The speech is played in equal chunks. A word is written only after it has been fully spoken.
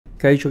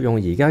繼續用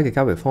而家嘅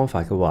交易方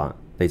法嘅話，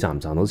你賺唔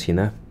賺到錢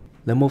呢？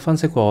你有冇分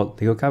析過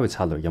你個交易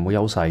策略有冇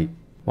優勢，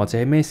或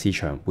者咩市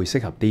場會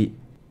適合啲？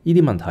呢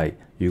啲問題，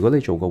如果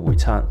你做過回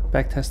測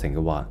backtesting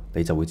嘅話，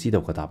你就會知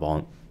道個答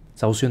案。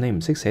就算你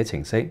唔識寫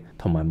程式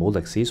同埋冇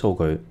歷史數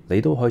據，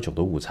你都可以做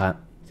到預測。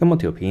今日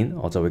條片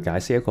我就會解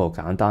釋一個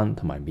簡單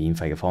同埋免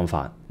費嘅方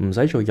法，唔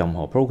使做任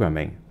何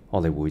programming，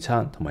我嚟回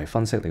測同埋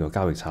分析你個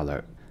交易策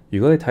略。如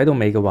果你睇到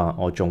尾嘅話，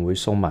我仲會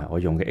送埋我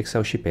用嘅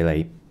Excel sheet 俾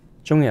你。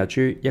中意阿朱，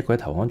一個喺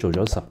投行做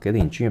咗10幾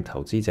年專業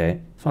投資者，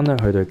分享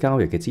佢對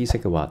交易嘅知識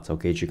嘅話，就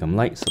記住撳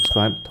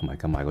like、subscribe 同埋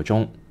撳埋個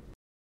鐘。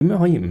點樣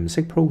可以唔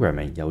識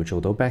programming 又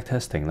做到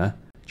backtesting 呢？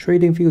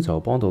 Trading View 就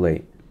幫到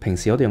你。平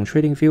時我哋用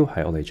Trading View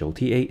係我嚟做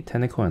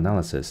TA（Technical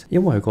Analysis），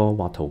因為佢個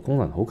畫圖功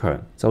能好強，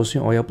就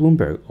算我有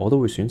Bloomberg，我都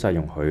會選擇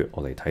用佢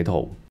我嚟睇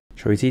圖。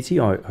除此之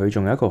外，佢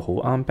仲有一個好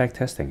啱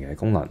backtesting 嘅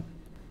功能。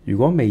如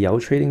果未有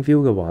Trading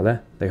View 嘅話呢，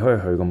你可以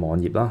去個網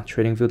頁啦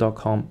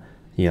 ，tradingview.com，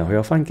 然後佢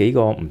有分幾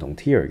個唔同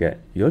tier 嘅。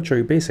如果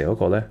最 basic 嗰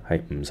個呢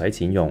係唔使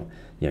錢用，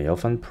然後有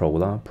分 Pro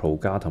啦、Pro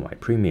加同埋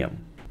Premium。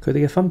佢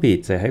哋嘅分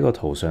別就係喺個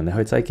圖上你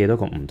可以擠幾多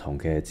個唔同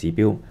嘅指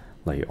標，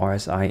例如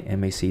RSI、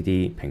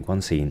MACD、平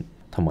均線。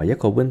同埋一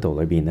個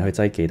window 裏邊，你可以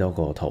擠幾多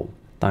個圖。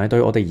但係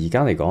對我哋而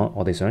家嚟講，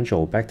我哋想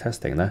做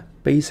backtesting 咧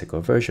 ，basic 個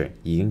version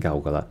已經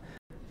夠㗎啦。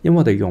因為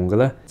我哋用嘅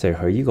咧就係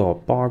佢呢個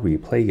bar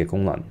replay 嘅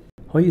功能，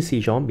可以試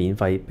咗免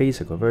費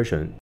basic 個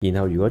version， 然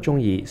後如果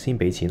中意先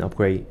俾錢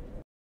upgrade。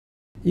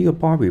呢個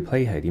bar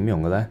replay 係點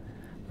用嘅咧？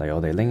例如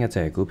我哋拎一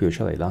隻股票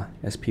出嚟啦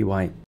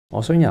 ，SPY，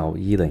 我想由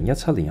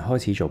2017年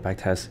開始做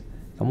backtest，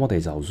 咁我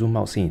哋就 zoom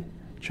out 先，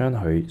將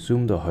佢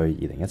zoom 到去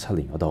2017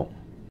年嗰度。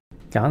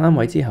揀啱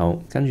位之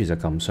後，跟住就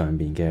撳上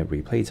面嘅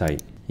replay 掣，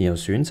然後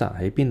選擇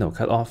喺邊度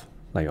cut off。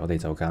例如我哋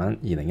就揀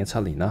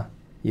2017年啦，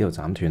呢度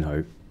斬斷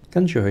佢，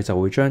跟住佢就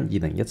會將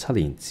2017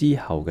年之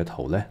後嘅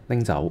圖咧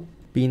拎走，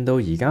變到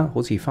而家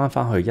好似翻去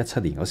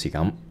17年嗰時咁。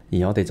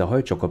然後我哋就可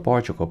以逐個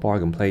bar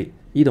咁 play。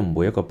呢度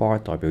每一個 bar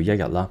代表1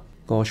日啦。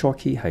個 short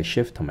key 係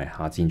shift 同埋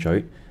下箭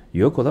咀。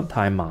如果覺得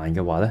太慢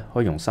嘅話咧，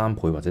可以用3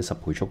倍或者10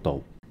倍速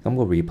度，咁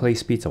個 replay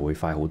speed 就會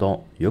快好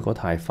多。如果覺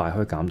得太快，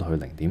可以減到去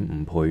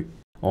0.5倍。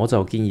我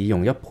就建議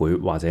用1倍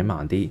或者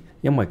慢啲，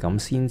因為咁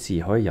先至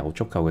可以有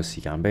足夠嘅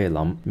時間俾你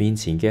諗面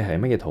前嘅係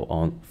乜嘢圖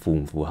案，符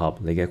唔符合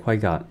你嘅規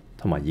格，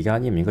同埋而家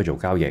應唔應該做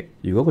交易。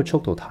如果個速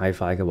度太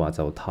快嘅話，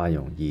就太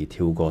容易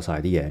跳過晒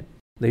啲嘢。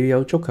你要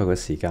有足夠嘅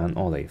時間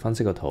我嚟分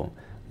析個圖，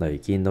例如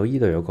見到呢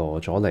度有個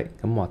阻力，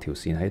咁畫條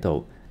線喺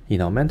度，然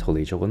後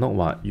mentally 做個 note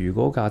話，如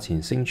果價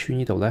錢升穿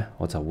呢度呢，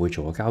我就會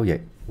做個交易，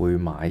會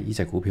買呢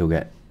隻股票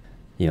嘅。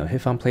然後 hit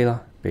翻 play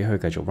啦，俾佢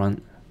繼續 run。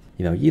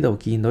然後呢度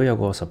見到有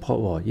個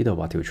support 喎，呢度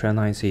畫條 trend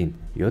line 先。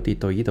如果跌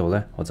到呢度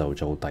呢，我就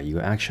做第2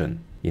個 action，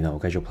 然後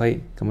繼續 play，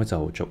 咁樣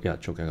就逐日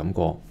咁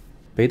過，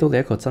俾到你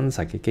一個真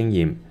實嘅經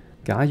驗。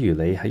假如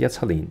你喺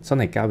17年真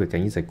係交易緊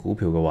呢隻股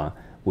票嘅話，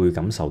會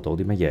感受到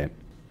啲乜嘢？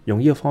用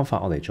呢個方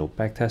法我嚟做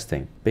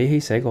backtesting， 比起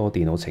寫個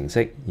電腦程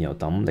式，然後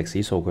抌歷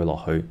史數據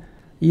落去，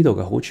呢度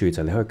嘅好處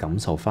就係你可以感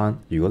受翻，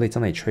如果你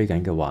真係 trade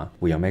緊嘅話，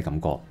會有咩感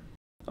覺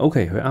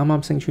 ？OK， 佢啱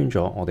啱升穿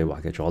咗我哋畫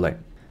嘅阻力。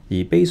而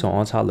base on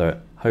我策略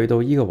去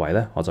到呢個位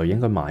呢，我就應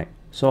該買，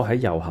所以喺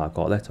右下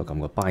角呢，就撳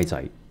個 buy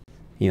掣，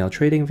然後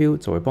Trading View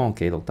就會幫我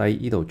記錄低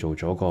呢度做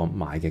咗個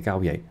買嘅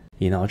交易，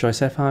然後我再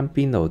set 翻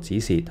邊度止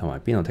蝕同埋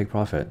邊度 take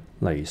profit。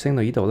例如升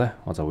到呢度呢，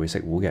我就會食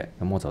糊嘅，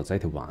咁我就擠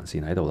條橫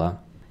線喺度啦，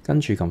跟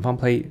住撳翻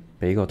play，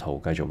 俾個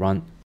圖繼續 run。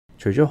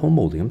除咗好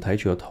無聊咁睇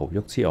住個圖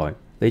喐之外，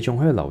你仲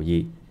可以留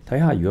意睇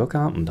下如果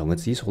加唔同嘅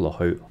指數落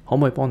去，可唔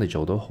可以幫你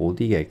做到好啲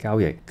嘅交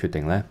易決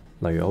定呢？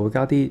例如我會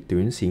加啲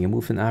短線嘅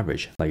moving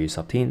average， 例如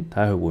10天，睇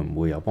下佢會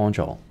唔會有幫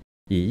助。而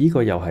呢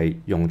個又係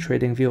用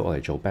Trading View 我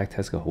嚟做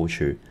backtest 嘅好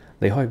處，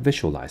你可以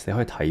visualize， 你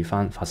可以睇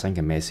翻發生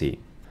嘅咩事。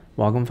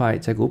話咁快，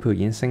隻股票已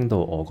經升到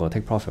我個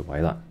take profit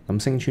位啦，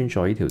咁升穿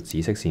咗呢條紫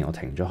色線，我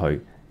停咗佢，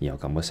然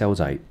後撳個 sell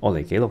掣，我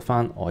嚟記錄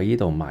翻我呢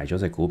度賣咗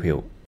隻股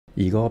票，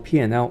而個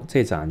P&L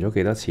即係賺咗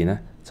幾多錢呢？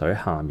就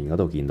喺下面嗰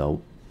度見到。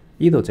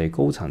呢度就係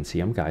高層次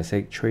咁解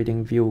釋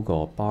Trading View 個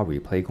bar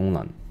replay 功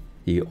能。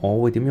而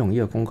我會點用呢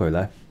個工具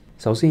呢？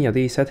首先有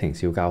啲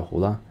settings 要較好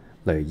啦，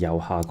例如右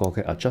下角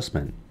嘅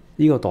adjustment，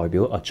 呢個代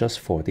表 adjust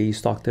for the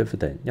stock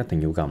dividend 一定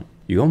要撳。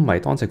如果唔係，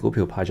當隻股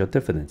票派咗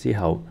dividend 之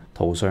後，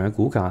圖上嘅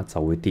股價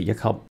就會跌一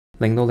級，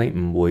令到你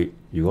誤會，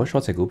如果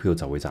short 隻股票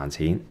就會賺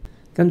錢。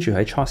跟住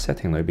喺 chart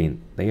setting 裏邊，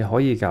你可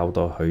以校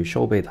到去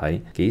show 俾你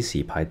睇幾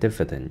時派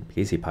dividend，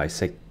 幾時派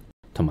息，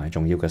同埋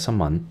重要嘅新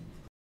聞。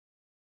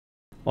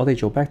我哋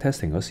做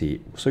backtesting 嗰時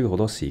需要好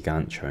多時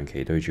間長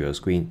期對住個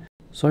screen。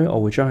所以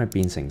我會將佢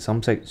變成深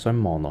色，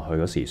想望落去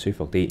嗰時舒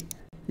服啲。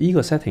呢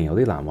個 setting 有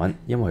啲難揾，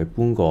因為佢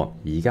搬過，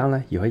而家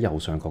呢要喺右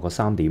上角個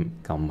3點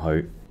撳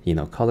去，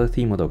然後 color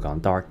theme 嗰度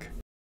揀 dark。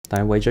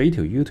但係為咗呢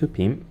條 YouTube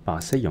片白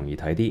色容易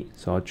睇啲，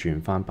所以我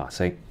轉翻白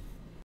色。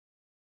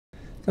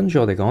跟住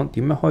我哋講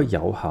點樣可以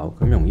有效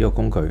咁用呢個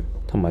工具，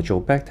同埋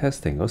做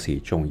backtesting 嗰時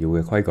重要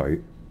嘅規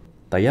矩。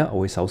第一，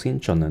我會首先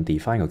盡量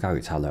define 個交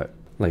易策略。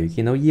例如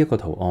見到呢一個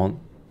圖案，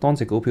當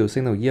隻股票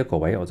升到呢一個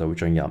位，我就會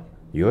進入。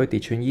如果佢跌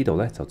穿呢度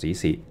呢，就止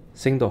蝕。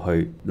升到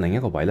去另一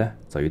個位呢，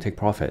就要 take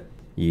profit。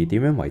而點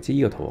樣為之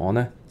呢個圖案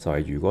呢？就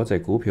係如果隻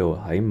股票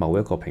喺某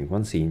一個平均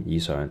線以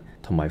上，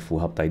同埋符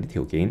合第啲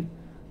條件，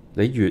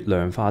你越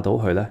量化到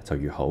佢呢，就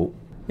越好，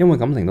因為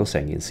咁令到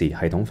成件事系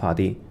統化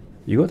啲。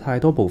如果太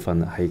多部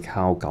分係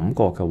靠感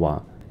覺嘅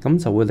話，咁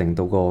就會令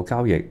到個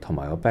交易同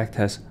埋個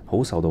backtest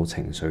好受到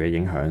情緒嘅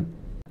影響。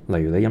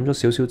例如你飲咗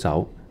少少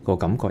酒，個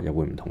感覺又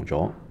會唔同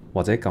咗，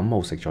或者感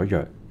冒食咗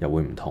藥又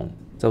會唔同。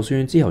就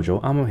算朝頭早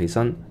啱啱起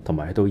身，同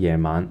埋去到夜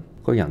晚，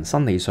個人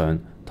生理上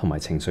同埋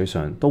情緒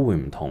上都會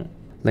唔同，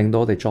令到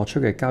我哋作出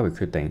嘅交易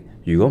決定，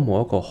如果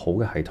冇一個好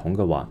嘅系統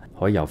嘅話，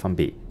可以有分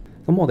別。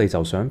咁我哋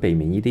就想避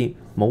免呢啲，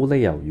冇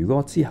理由如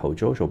果朝頭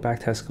早做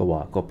backtest 嘅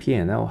話，個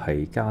P&L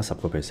係加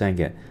10%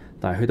嘅，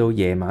但係去到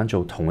夜晚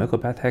做同一個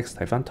backtest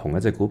睇翻同一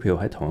隻股票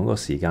喺同一個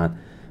時間，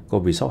個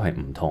result 係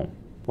唔同。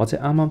或者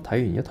啱啱睇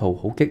完一套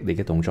好激烈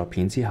嘅動作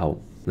片之後，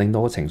令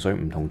到個情緒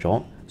唔同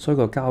咗，所以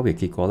個交易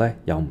結果呢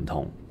又唔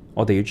同。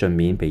我哋要盡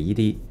免避呢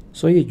啲，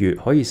所以越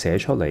可以寫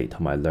出嚟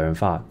同埋量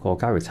化個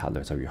交易策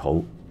略就越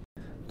好。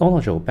當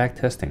我做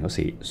backtesting 嗰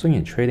時，雖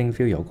然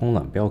TradingView 有功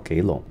能俾我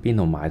記錄邊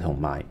度買同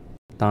賣，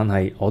但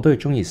係我都係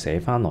中意寫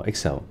翻落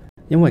Excel，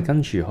 因為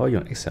跟住可以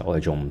用 Excel 我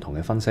哋做唔同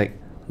嘅分析，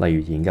例如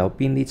研究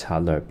邊啲策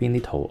略、邊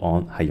啲圖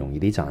案係容易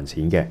啲賺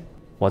錢嘅，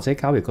或者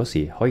交易嗰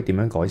時可以點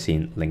樣改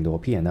善，令到個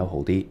P&L 好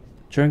啲。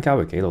將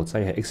交易記錄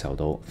擠喺 Excel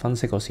度，分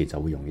析嗰時就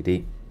會容易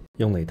啲，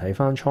用嚟睇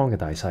翻倉嘅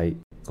大細、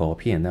個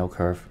P&L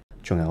curve，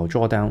 仲有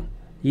drawdown，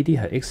 呢啲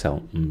係 Excel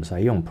唔使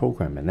用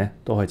programming 咧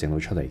都可以整到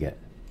出嚟嘅。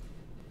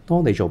當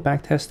我哋做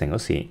backtesting 嗰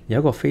時，有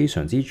一個非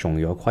常之重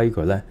要嘅規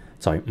矩咧，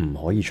就係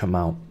唔可以出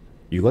貓。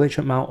如果你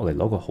出貓，我哋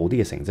攞個好啲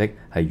嘅成績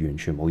係完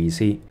全冇意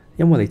思，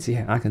因為你只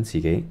係呃緊自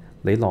己，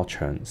你落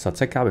場實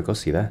質交易嗰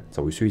時咧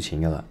就會輸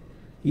錢噶啦。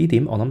呢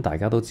點我諗大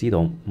家都知道，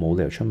冇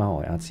理由出貓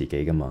我係呃自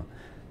己噶嘛。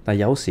但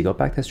有時個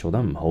backtest 做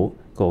得唔好，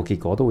個結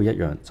果都會一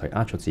樣，就係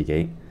呃咗自己。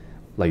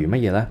例如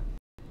乜嘢呢？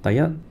第一，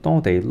當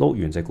我哋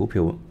撈完隻股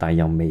票，但係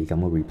又未撳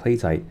個 replay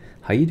掣，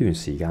喺呢段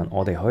時間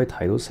我哋可以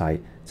睇到晒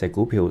隻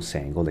股票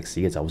成個歷史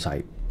嘅走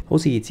勢。好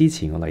似之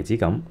前個例子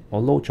咁，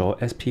我撈咗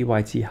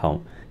SPY 之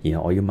後，然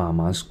後我要慢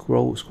慢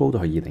scroll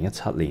到去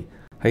2017年，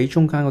喺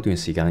中間嗰段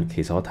時間，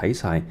其實我睇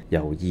晒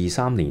由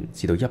23年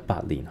至到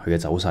18年佢嘅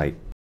走勢。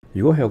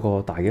如果佢有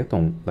個大嘅一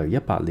動，例如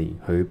18年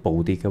佢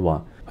暴跌嘅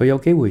話，佢有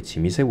機會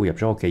潛意識會入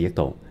咗個記憶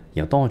度，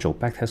然後當我做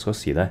backtest 嗰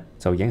時咧，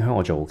就影響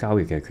我做交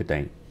易嘅決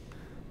定。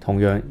同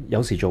樣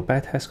有時做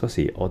backtest 嗰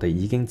時，我哋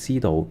已經知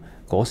道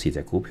嗰時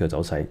隻股票嘅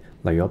走勢，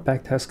例如我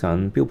backtest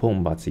緊標普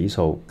500指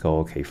數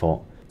個期貨，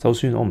就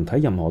算我唔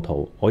睇任何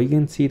圖，我已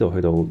經知道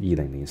去到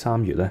20年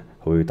3月咧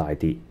佢會大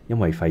跌，因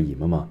為肺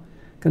炎啊嘛。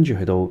跟住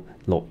去到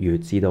6月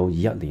至到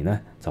21年咧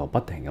就不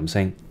停咁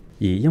升。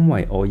而因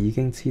為我已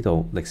經知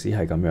道歷史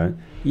係咁樣，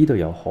呢度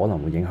有可能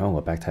會影響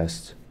我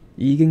backtest。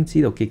已經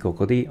知道結局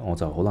嗰啲我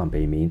就好難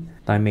避免，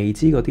但係未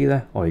知嗰啲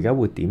呢，我而家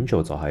會點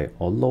做就係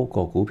我撈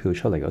個股票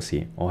出嚟嗰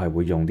時，我係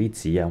會用啲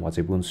紙啊或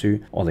者本書，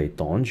我嚟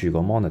擋住個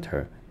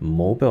monitor， 唔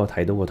好俾我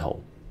睇到個圖，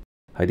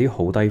係啲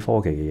好低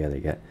科技嘅嘢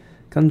嚟嘅。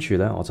跟住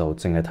呢，我就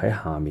淨係睇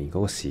下面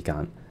嗰個時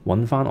間，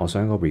揾翻我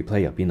想個 replay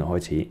由邊度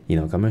開始，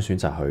然後咁樣選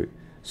擇佢，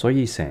所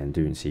以成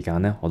段時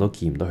間呢，我都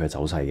見唔到佢嘅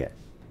走勢嘅。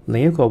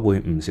另一個會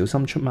唔小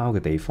心出貓嘅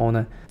地方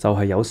呢，就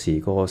係有時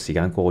個時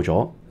間過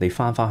咗，你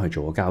翻去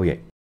做個交易。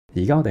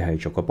而家我哋係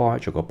逐個 bar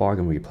咁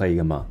replay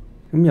噶嘛。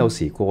咁有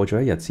時過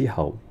咗一日之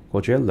後，過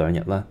咗1-2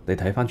日啦，你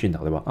睇翻轉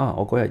頭，你話啊，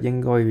我嗰日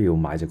應該要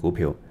買隻股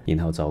票，然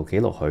後就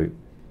記錄佢。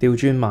調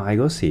轉賣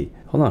嗰時，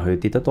可能佢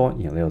跌得多，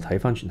然後你又睇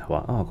翻轉頭話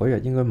啊，嗰日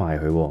應該賣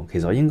佢喎。其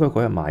實我應該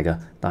嗰日買㗎，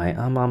但係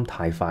啱啱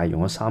太快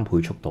用咗3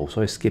倍速度，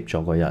所以 skip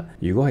咗嗰日。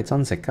如果係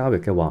真實交易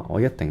嘅話，我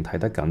一定睇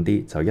得緊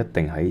啲，就一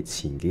定喺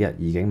前幾日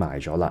已經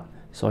賣咗啦。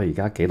所以而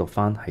家記錄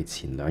翻係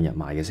前2日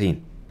賣嘅先，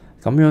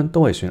咁樣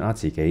都係算呃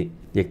自己，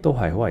亦都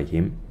係好危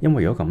險。因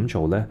為如果咁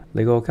做呢，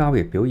你個交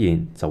易表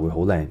現就會好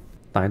靚，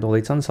但係到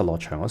你真實落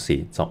場嗰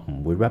時就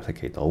唔會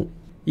replicate 到。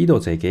呢度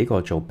就係幾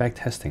個做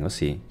backtesting 嗰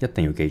時一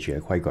定要記住嘅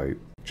規矩。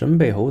準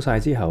備好晒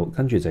之後，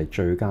跟住就係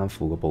最艱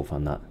苦嘅部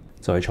分啦，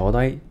就係坐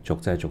低逐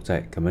隻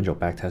咁樣做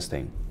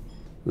backtesting。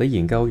你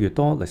研究越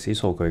多歷史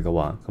數據嘅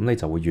話，咁你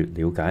就會越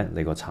了解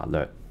你個策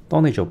略。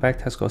當你做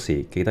backtest 嗰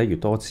時，記得越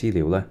多資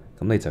料呢，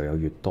咁你就有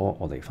越多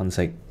我嚟分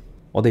析。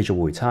我哋做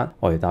回測，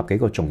我嚟答幾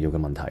個重要嘅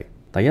問題。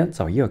第一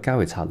就係呢個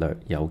交易策略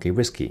有幾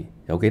risky，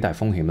 有幾大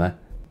風險呢？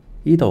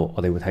呢度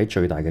我哋會睇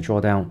最大嘅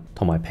drawdown，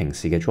 同埋平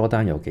時嘅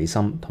drawdown 有幾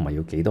深，同埋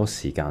要幾多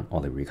時間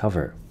我嚟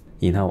recover。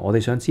然後我哋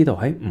想知道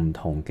喺唔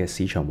同嘅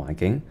市場環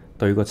境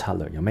對個策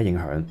略有咩影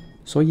響。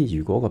所以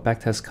如果個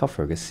backtest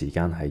cover 嘅時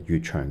間係越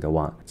長嘅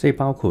話，即係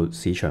包括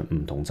市場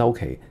唔同週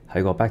期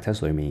喺個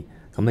backtest 裏面，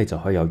咁你就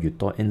可以有越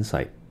多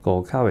insight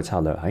個交易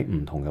策略喺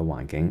唔同嘅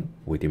環境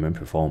會點樣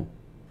perform。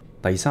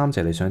第三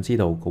就係你想知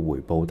道個回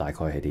報大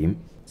概係點，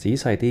仔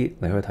細啲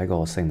你可以睇個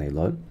勝利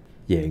率，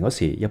贏嗰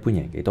時一般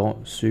贏幾多，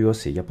輸嗰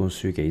時一般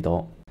輸幾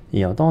多。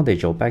然後當我哋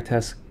做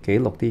backtest 記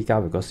錄啲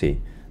交易嗰時，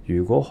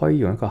如果可以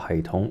用一個系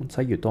統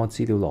擠越多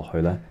資料落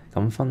去呢，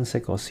咁分析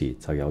嗰時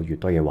就有越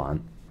多嘢玩。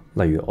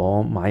例如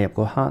我買入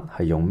個刻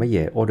係用乜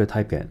嘢 order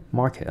type 嘅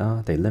market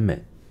啊定 limit，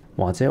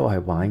 或者我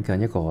係玩緊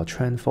一個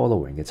trend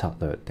following 嘅策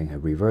略定係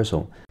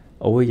reversal，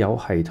 我會有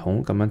系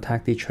統咁樣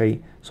tag 啲 trade，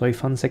 所以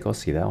分析嗰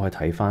時咧，我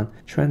係睇翻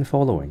trend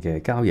following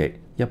嘅交易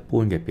一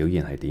般嘅表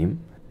現係點，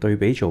對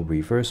比做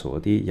reversal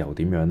嗰啲又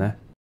點樣呢？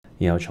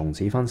然後從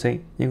此分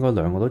析應該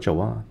兩個都做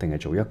啊，定係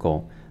做一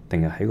個，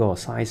定係喺個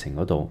sizing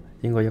嗰度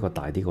應該一個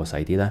大啲個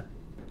細啲呢？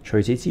除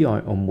此之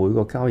外，我每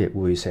個交易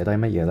會寫低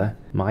乜嘢呢？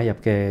買入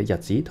嘅日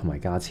子同埋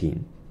價錢、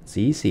止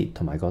蝕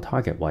同埋個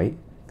target 位，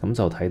咁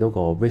就睇到個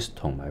risk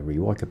同埋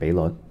reward 嘅比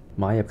率。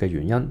買入嘅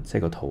原因即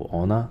係個圖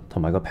案啦，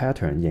同埋個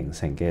pattern 形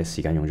成嘅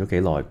時間用咗幾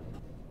耐，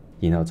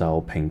然後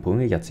就平盤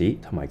嘅日子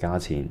同埋價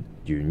錢、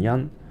原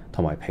因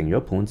同埋平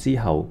咗盤之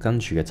後跟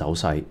住嘅走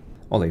勢，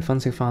我嚟分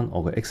析翻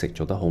我嘅 exit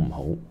做得好唔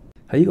好。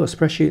喺呢個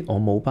spreadsheet 我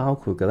冇包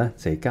括嘅呢，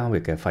就係交易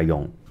嘅費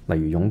用，例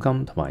如佣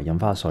金同埋印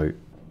花稅。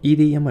呢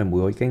啲因為每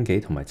個經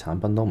紀同埋產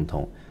品都唔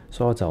同，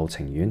所以我就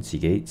情願自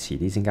己遲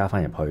啲先加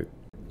翻入去。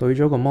對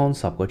咗個 mon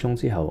 10個鐘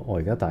之後，我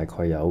而家大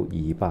概有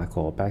200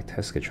個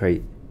backtest 嘅 trade，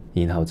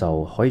 然後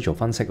就可以做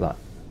分析啦。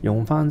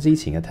用翻之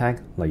前嘅 tag，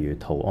 例如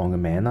圖案嘅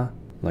名啦，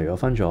例如我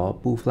分咗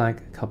bull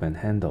flag、cup and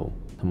handle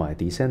同埋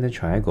descending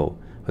triangle，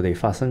 佢哋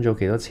發生咗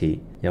幾多次，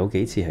有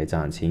幾次係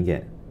賺錢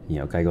嘅，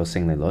然後計個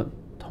勝利率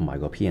同埋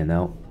個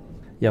P&L，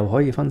 又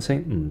可以分析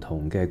唔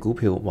同嘅股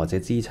票或者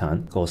資產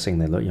個勝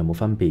利率有冇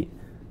分別。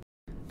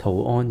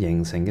圖案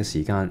形成嘅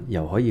時間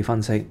又可以分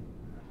析，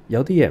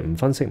有啲嘢唔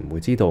分析唔會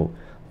知道，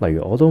例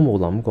如我都冇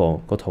諗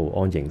過個圖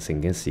案形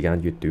成嘅時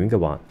間越短嘅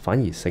話，反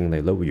而勝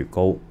利率會越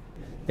高。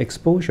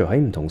Exposure 喺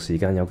唔同時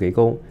間有幾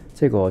高，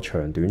即係個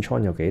長短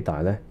倉有幾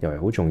大呢，又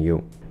係好重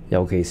要。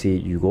尤其是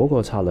如果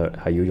個策略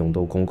係要用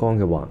到槓桿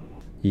嘅話，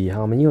而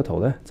下面呢個圖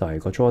呢，就係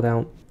個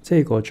drawdown， 即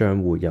係個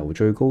賬戶由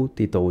最高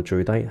跌到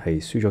最低係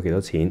輸咗幾多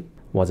錢，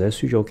或者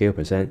輸咗幾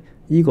個 percent，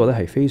 呢個呢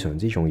係非常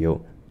之重要。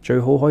最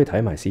好可以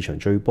睇埋市場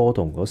最波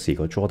動嗰時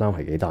個 drawdown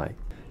係幾大，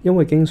因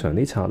為經常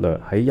啲策略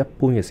喺一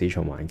般嘅市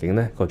場環境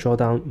呢個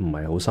drawdown 唔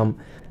係好深，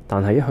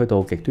但係一去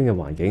到極端嘅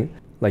環境，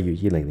例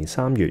如20年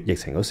3月疫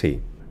情嗰時，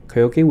佢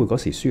有機會嗰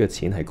時輸嘅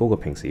錢係高過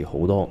平時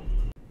好多。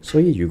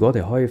所以如果我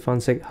哋可以分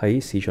析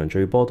喺市場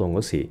最波動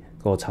嗰時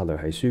個策略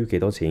係輸幾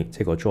多錢，即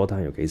係個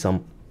drawdown 有幾深，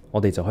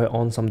我哋就可以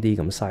安心啲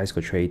咁 size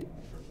個 trade。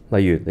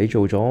例如你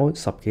做咗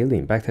10幾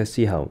年 backtest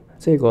之後，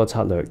即係個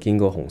策略見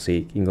過熊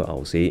市，見過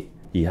牛市。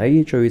而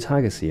喺最差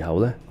嘅時候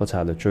呢，個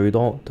策略最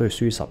多都係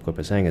輸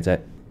10% 嘅啫，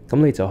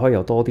咁你就可以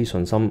有多啲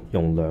信心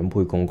用2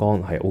倍槓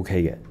桿係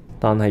OK 嘅。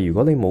但係如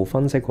果你冇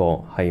分析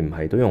過係唔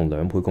係都用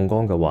2倍槓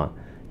桿嘅話，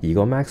而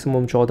個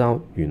maximum drawdown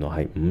原來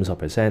係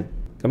50%，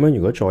咁樣如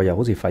果再有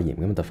好似肺炎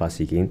咁嘅突發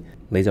事件，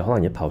你就可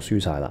能一炮輸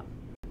晒啦。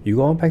如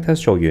果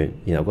backtest 做完，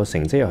然後個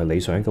成績又係理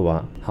想嘅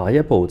話，下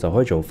一步就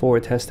可以做 forward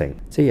testing，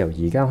 即係由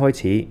而家開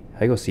始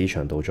喺個市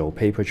場度做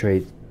paper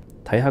trade，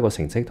 睇下個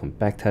成績同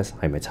backtest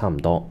係咪差唔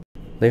多。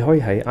你可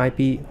以喺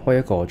IB 開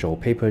一個做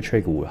paper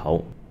trade 嘅戶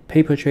口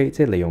 ，paper trade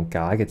即係利用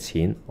假嘅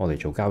錢我嚟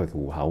做交易嘅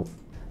戶口。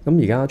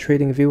咁而家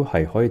Trading View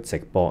係可以直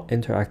播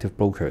interactive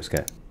brokers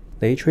嘅。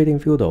你喺 Trading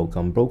View 度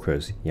撳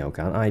brokers， 然後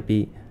揀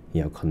IB，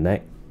 然後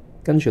connect，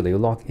 跟住你要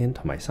log in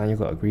同埋 sign 一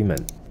個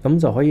agreement， 咁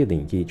就可以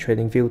連結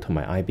Trading View 同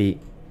埋 IB，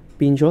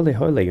 變咗你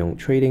可以利用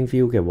Trading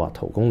View 嘅畫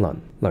圖功能，例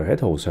如喺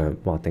圖上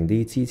畫定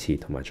啲支持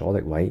同埋阻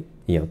力位，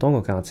然後當個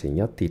價錢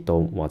一跌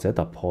到或者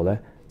突破呢，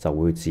就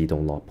會自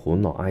動落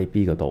盤落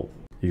IB 嗰度。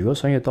如果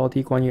想要多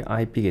啲關於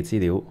IB 嘅資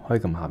料，可以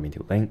撳下面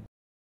條 link。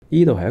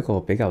呢度係一個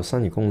比較新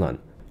嘅功能，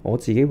我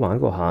自己玩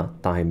過下，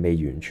但係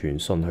未完全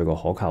信佢個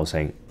可靠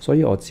性，所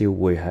以我照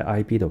會喺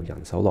IB 度人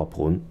手落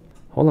盤。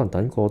可能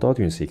等過多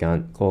段時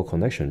間，個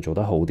connection 做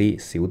得好啲，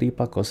少啲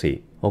bug 嗰時，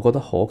我覺得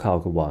可靠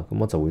嘅話，咁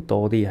我就會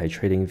多啲喺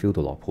Trading View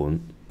度落盤。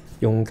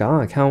用假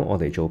account 我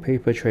哋做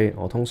paper trade，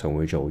 我通常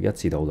會做1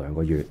至2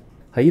個月。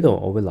喺呢度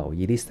我會留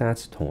意啲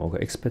stats 同我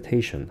嘅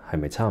expectation 係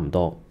咪差唔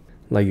多。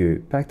例如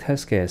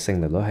backtest 嘅勝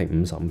利率係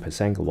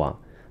55% 嘅話，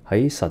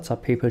喺實質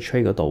paper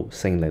trade 嗰度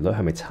勝利率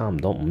係咪差唔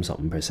多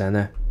55%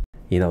 呢？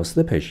然後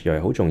slippage 又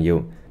係好重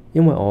要，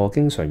因為我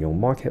經常用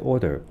market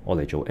order 我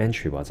嚟做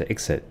entry 或者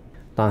exit，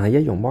 但係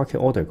一用 market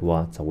order 嘅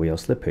話就會有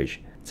slippage，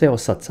 即係我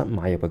實質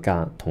買入嘅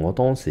價同我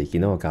當時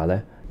見到嘅價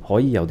呢可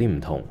以有啲唔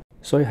同，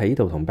所以喺呢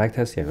度同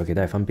backtest 又有幾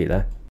大分別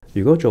呢？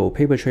如果做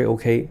paper trade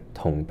OK，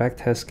 同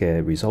backtest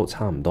嘅 result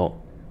差唔多，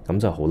咁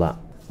就好啦。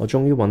我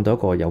終於揾到一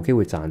個有機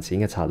會賺錢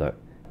嘅策略。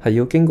係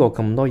要經過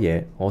咁多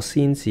嘢，我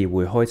先至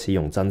會開始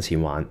用真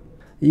錢玩。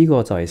呢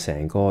個就係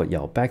成個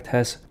由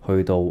backtest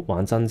去到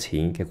玩真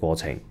錢嘅過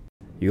程。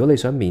如果你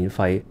想免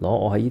費攞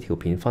我喺呢條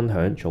片分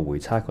享做回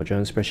測嗰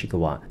張 spreadsheet 嘅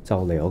話，就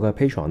嚟我嘅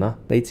Patreon 啦。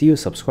你只要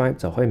subscribe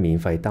就可以免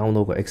費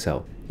download 個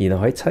Excel， 然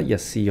後喺7日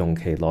試用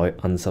期內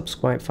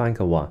unsubscribe 翻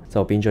嘅話，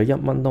就變咗1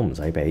蚊都唔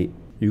使俾。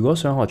如果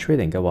想學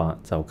trading 嘅話，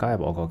就加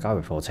入我個交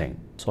易課程，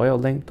所有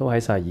link 都喺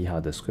晒以下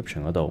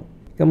description 嗰度。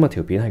今日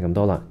條片係咁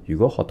多啦，如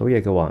果學到嘢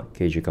嘅話，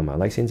記住撳埋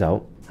like 先走，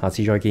下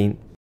次再見。